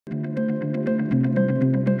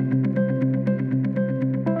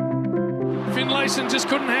Mason just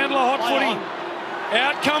couldn't handle a hot footy.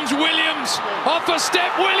 Out comes Williams. Off a step,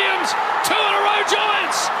 Williams. 2 in a row,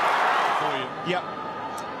 Giants. Yep.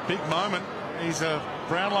 Big moment. He's a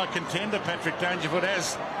Brownlow contender, Patrick Dangerfoot,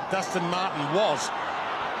 as Dustin Martin was.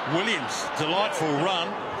 Williams, delightful run.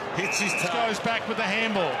 Hits his toe. Goes back with the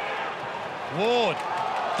handball. Ward.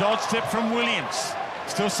 Dodge step from Williams.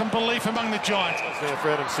 Still some belief among the Giants. There for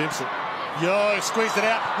Adam Simpson. Yo, squeezed it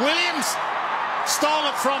out. Williams stole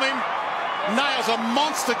it from him. Nails a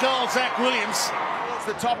monster goal, Zac Williams. It's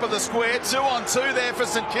the top of the square. 2-on-2 there for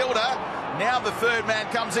St Kilda. Now the third man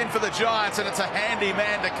comes in for the Giants, and it's a handy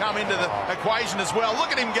man to come into the equation as well. Look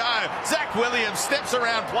at him go. Zac Williams steps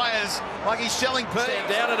around players like he's shelling peas. Stand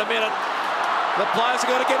down in a minute. The players have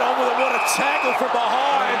got to get on with it. What a tackle from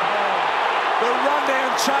behind. The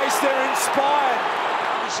rundown chase there inspired.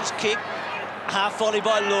 This is kick. Half volley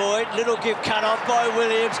by Lloyd. Little give cut off by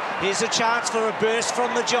Williams. Here's a chance for a burst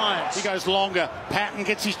from the Giants. He goes longer. Patton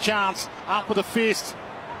gets his chance. Up with a fist.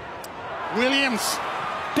 Williams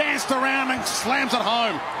danced around and slams it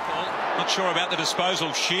home. Not sure about the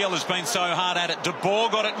disposal. Shield has been so hard at it. De Boer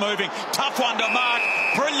got it moving. Tough one to mark.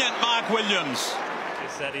 Brilliant Mark Williams.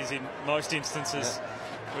 Yes, that is in most instances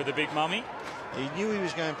with a big mummy. He knew he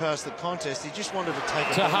was going past the contest. He just wanted to take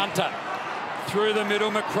it to Hunter. Through the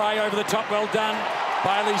middle, McRae over the top, well done.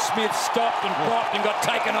 Bailey Smith stopped and blocked and got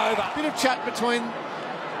taken over. Bit of chat between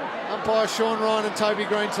umpire Sean Ryan and Toby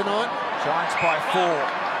Green tonight. Giants by 4.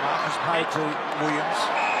 Martin's paid to Williams.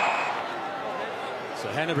 So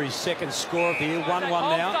Hanbury's second score of the year, 1-1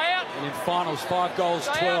 now. And in finals, 5 goals,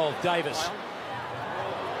 12. Davis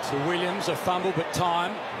to Williams, a fumble but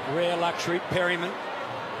time. Rare luxury, Perryman.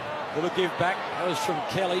 Little give back, that was from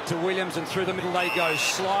Kelly to Williams, and through the middle they go,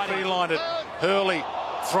 sliding. Beelined it. Hurley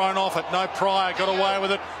thrown off it, no Pryor, got away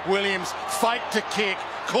with it. Williams faked to kick,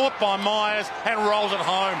 caught by Myers and rolls it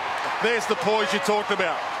home. There's the poise you talked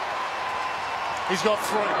about. He's got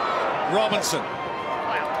 3. Robinson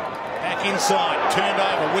back inside, turned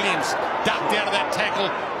over. Williams ducked out of that tackle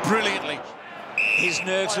brilliantly. His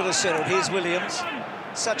nerves would have settled. Here's Williams.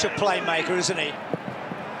 Such a playmaker, isn't he?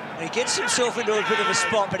 He gets himself into a bit of a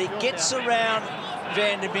spot, but he gets around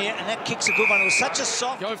Vandermeer, and that kick's a good one. It was such a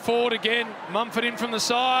soft... Go forward again. Mumford in from the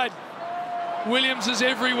side. Williams is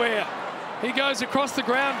everywhere. He goes across the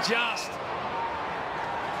ground just.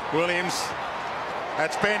 Williams,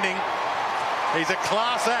 that's bending. He's a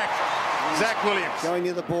class act, Zac Williams. Going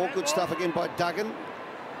near the ball, good stuff again by Duggan.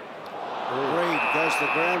 Reed goes to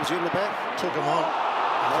the ground, was in the back. Took him on.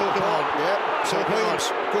 Took him on, yeah. So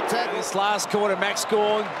Williams, good tackle. This last quarter, Max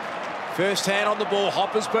Gawn, first hand on the ball.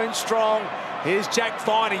 Hopper's been strong. Here's Jack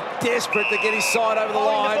Viney, desperate to get his side over the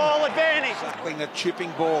line. Ball advantage. Suckling a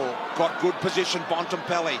chipping ball. Got good position,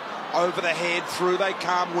 Bontempelli. Over the head, through they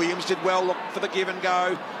come. Williams did well, look for the give and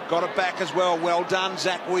go. Got it back as well. Well done,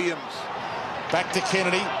 Zac Williams. Back to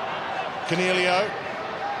Kennedy. Cornelio.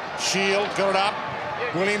 Shield, got it up.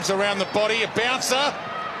 Williams around the body, a bouncer.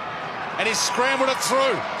 And he's scrambled it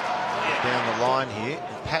through. Down the line here.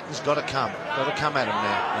 Patton's got to come. Got to come at him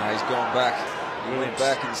now. No, he's gone back. He went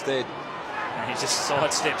back instead. And he just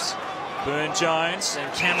sidesteps Burn Jones and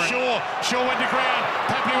Cameron. Shaw went to ground.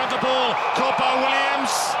 Papley with the ball. Caught by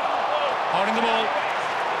Williams. Holding the ball.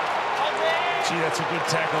 Gee, that's a good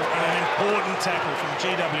tackle and an important tackle from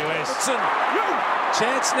GWS.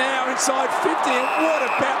 Chance now inside 50. And what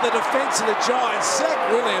about the defence of the Giants? Zac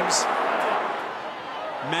Williams.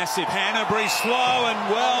 Massive Hanbury, slow and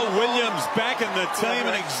well. Williams back in the team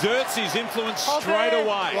and exerts his influence straight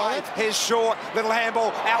away. Here's short, little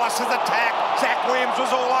handball. Ellis has attacked. Zac Williams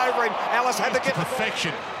was all over him. Ellis had to get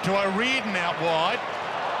perfection to O'Riordan out wide.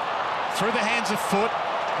 Through the hands of Foot.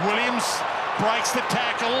 Williams breaks the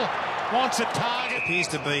tackle. Wants a target. Appears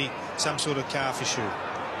to be some sort of calf issue.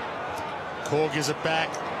 Korg gives it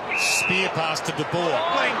back. Spear pass to De Boer.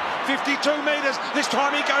 52 metres. This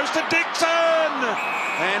time he goes to Dixon.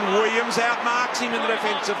 And Williams outmarks him in the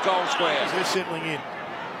defensive goal square. They're settling in.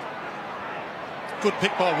 Good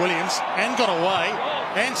pick by Williams and got away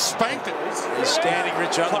and spanked it. He's standing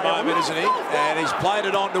rich at the moment, isn't he? And he's played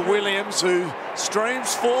it on to Williams, who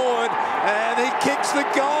streams forward and he kicks the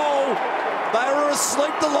goal. They were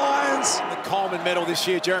asleep, the Lions. The Coleman medal this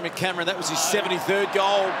year, Jeremy Cameron, that was his 73rd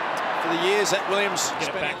goal for the year. Zac Williams. Get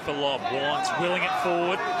it back for lob. Wines willing it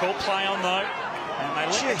forward. Caught play on though. And they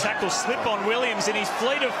let the tackle slip on Williams in his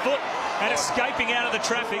fleet of foot and escaping out of the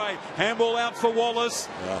traffic. Handball out for Wallace.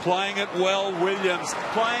 Playing it well, Williams.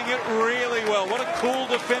 Playing it really well. What a cool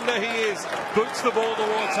defender he is. Boots the ball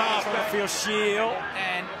towards half. Backfield Shield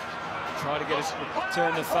and try to get us to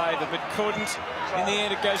turn the favour, but couldn't. In the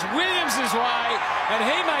end, it goes Williams' way, and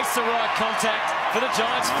he makes the right contact. for the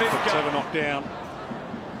Giants' fifth goal. Knocked down.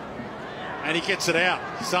 And he gets it out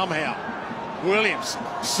somehow. Williams,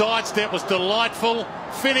 sidestep was delightful.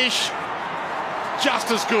 Finish,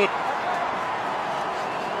 just as good.